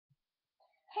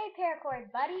Hey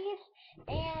Paracord buddies,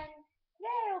 and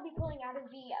today I will be pulling out of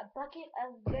the bucket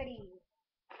of goodies.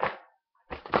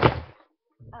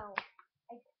 Oh,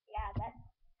 yeah,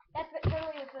 that's what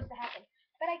totally was supposed to happen.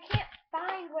 But I can't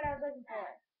find what I was looking for.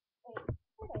 Wait,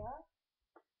 there they are.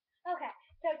 Okay,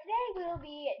 so today we'll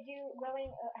be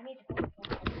going. I need to pull this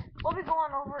one. We'll be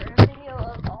going over a video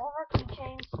of all of our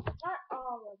keychains. Not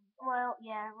all of them. Well,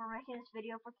 yeah, we're making this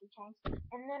video for keychains.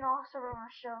 And then also we're going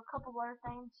to show a couple other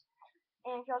things.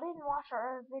 And if y'all didn't watch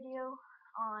our other video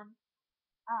on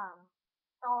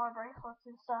all our bracelets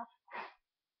and stuff,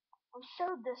 we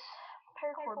showed this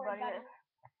paracord buddy.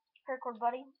 Paracord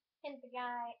buddy. Hint the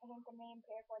name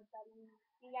Paracord buddy.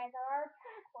 You guys are our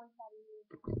Paracord buddies.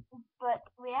 But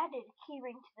we added a key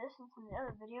ring to this, since in the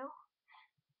other video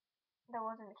there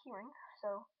wasn't a key ring.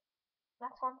 So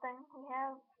that's one thing we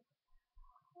have.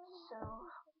 So,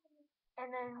 and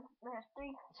then we have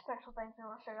three special things we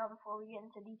want to show y'all before we get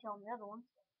into detail on the other ones.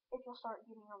 If you'll start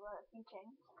getting over the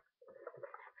keychains.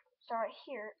 So right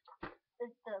here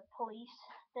is the police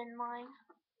thin line,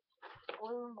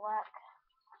 blue and black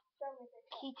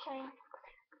keychain,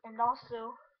 and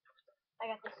also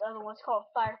I got this other one. It's called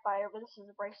Firefighter, but this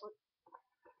is a bracelet.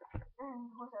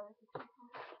 What's that?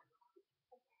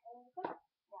 Yeah.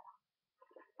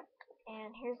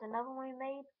 And here's another one we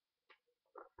made.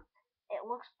 It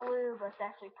looks blue, but it's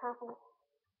actually purple.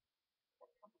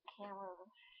 Camera will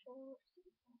show it.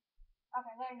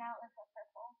 Okay, there now it looks like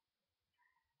purple.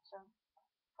 So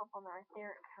purple right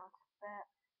there, it counts as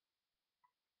that.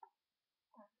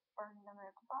 Burning them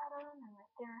at the bottom and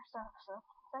right there stuff. So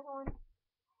second one.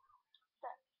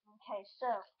 Okay,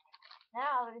 so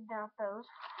now that we've done those,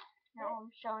 now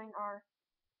I'm showing our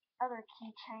other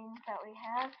keychains that we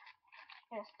have.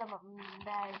 There's some of them in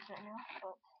bags right now,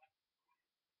 but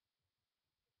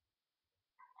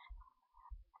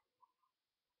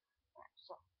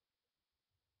so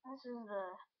this is the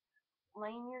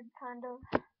lanyard kind of.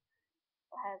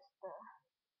 It has the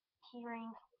key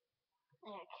ring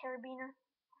and a carabiner,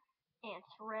 and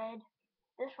it's red.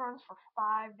 This runs for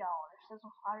 $5. This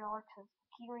one's $5 because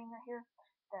the key ring right here,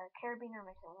 the carabiner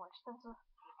makes it more expensive.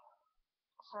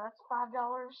 So that's $5.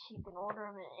 You can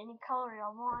order them in any color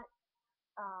y'all want.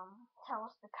 Tell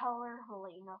us the color. We'll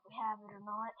let you know if we have it or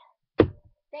not.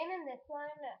 Same in this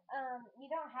one. You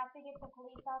don't have to get the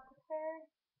police officer.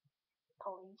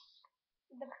 Police.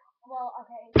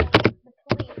 Okay, so the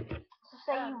police. So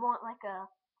say you want like a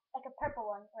purple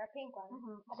one or a pink one.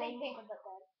 I think pink would look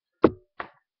good.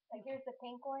 Like here's the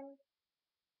pink one.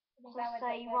 So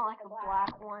say you want like a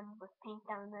black one with pink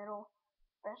down the middle.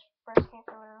 Breast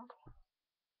cancer around.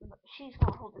 She's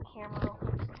gonna hold the camera real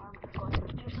quick, so I'm going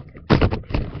to do something.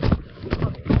 Oh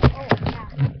yeah,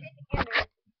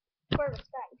 for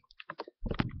respect.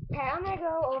 Okay, I'm gonna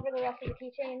go over the rest of the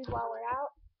keychains while we're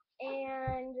out,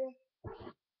 and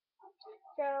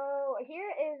so here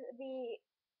is the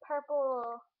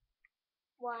purple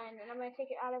one, and I'm gonna take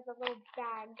it out of the little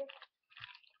bag.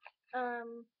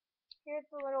 Here's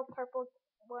the little purple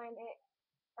one.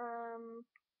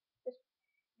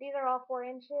 These are all 4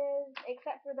 inches,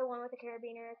 except for the one with the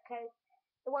carabiner, because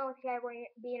the one with the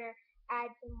carabiner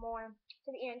adds more to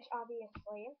the inch,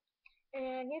 obviously.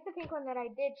 And here's the pink one that I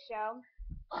did show.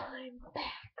 I'm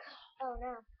back. Oh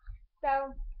no.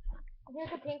 So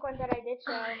here's the pink one that I did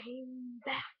show. I'm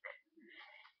back.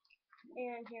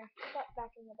 And here, put that back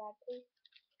in the bag, please.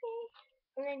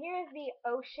 And then here is the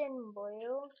ocean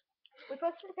blue. We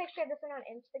posted a picture of this one on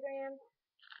Instagram.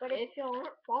 But if y'all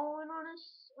aren't following on us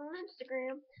on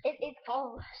Instagram,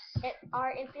 follow us.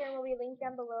 Our Instagram will be linked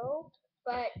down below.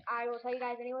 But I will tell you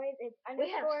guys anyways. It's underscore.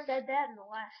 We have said that in the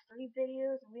last 3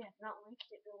 videos, and we have not linked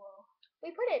it below.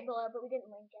 We put it below, but we didn't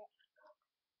link it.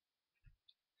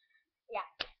 Yeah.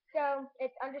 So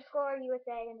it's underscore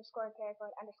USA underscore Paracord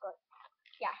underscore.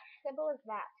 Yeah, simple as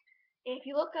that. And if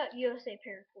you look up USA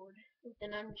Paracord with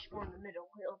an underscore in the middle,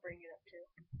 it'll bring it up too.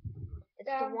 It's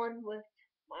the one with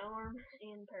my arm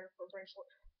and paracord bracelet.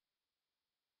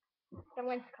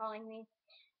 Someone's calling me.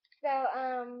 So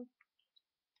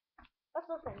let's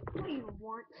listen. What do you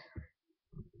want?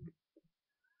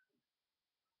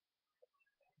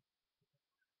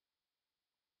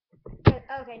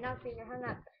 Okay, now speaker hung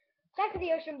up. Back to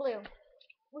the ocean blue.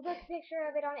 We took a picture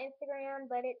of it on Instagram,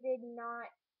 but it did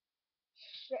not.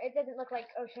 It doesn't look like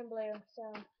ocean blue.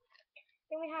 So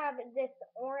then we have this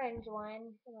orange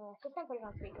one. Just I'm putting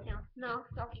on speaker. No,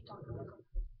 stop you talking.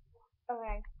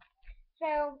 Okay.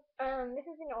 So this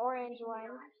is an orange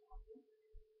one.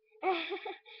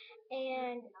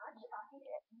 And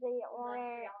the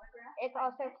orange, it's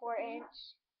also 4 inch.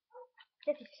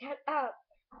 Just shut up.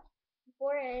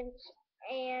 4 inch.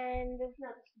 and No, it's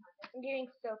not. I'm getting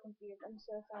so confused. I'm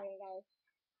so sorry, guys.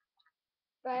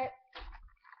 But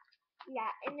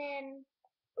yeah, and then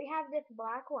we have this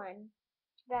black one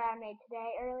that I made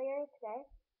earlier today,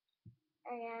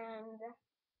 and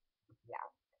yeah,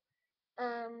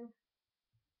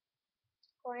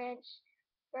 4-inch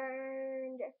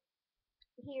burned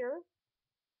here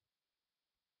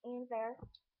and there,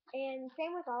 and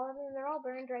same with all of them. They're all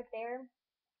burned right there.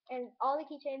 And all the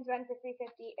keychains run for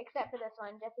 $3.50 except for this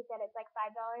one. Jesse said it's like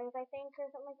 $5, I think, or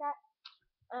something like that.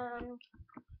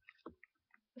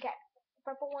 Okay,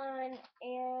 purple one,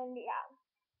 and yeah,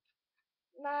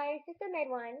 my sister made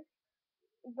one,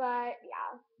 but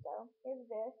yeah. So here's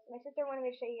this. My sister wanted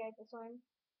me to show you guys this one.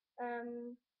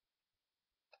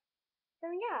 So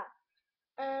yeah.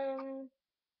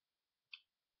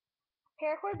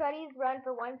 Paracord buddies run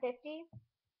for $1.50.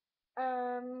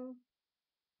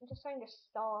 I'm just trying to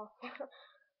stall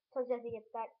so Jesse gets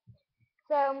back.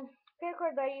 So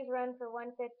paracord buddies run for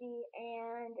 $1.50,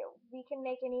 and we can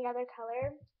make any other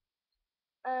color.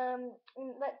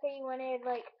 Let's say you wanted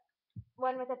like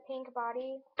one with a pink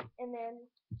body and then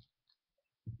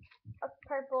a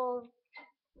purple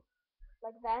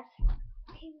like vest.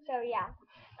 So yeah.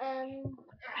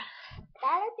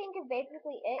 That I think is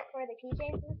basically it for the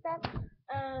keychains and stuff.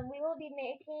 We will be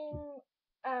making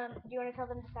do you want to tell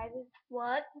them the sizes?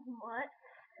 What? You want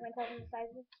to tell them the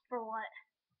sizes? For what?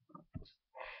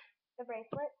 The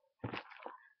bracelet?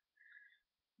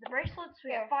 The bracelets,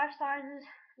 we Here. have 5 sizes.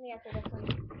 Let me answer this one.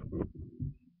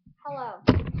 Hello.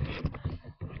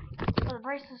 For the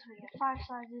bracelets, we have 5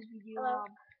 sizes. We do Hello.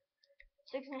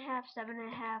 6.5, 7.5,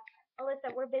 Alyssa,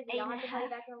 we're busy. 8 I'll and have a to call half,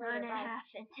 you back in later. 9 and a Bye. half,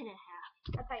 and 10 and a half.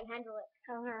 That's how you handle it.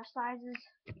 Those are our sizes.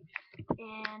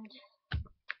 And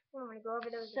I'm going to go over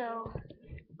those so again.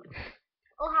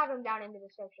 I'll have them down in the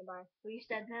description bar. we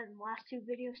said that in the last 2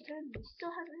 videos too, and it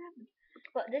still hasn't happened.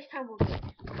 But this time we'll do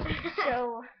it.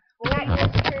 So that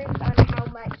just turns on how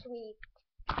much we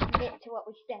commit to what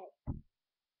we say.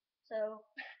 So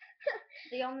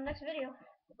see you on the next video.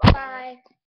 Bye.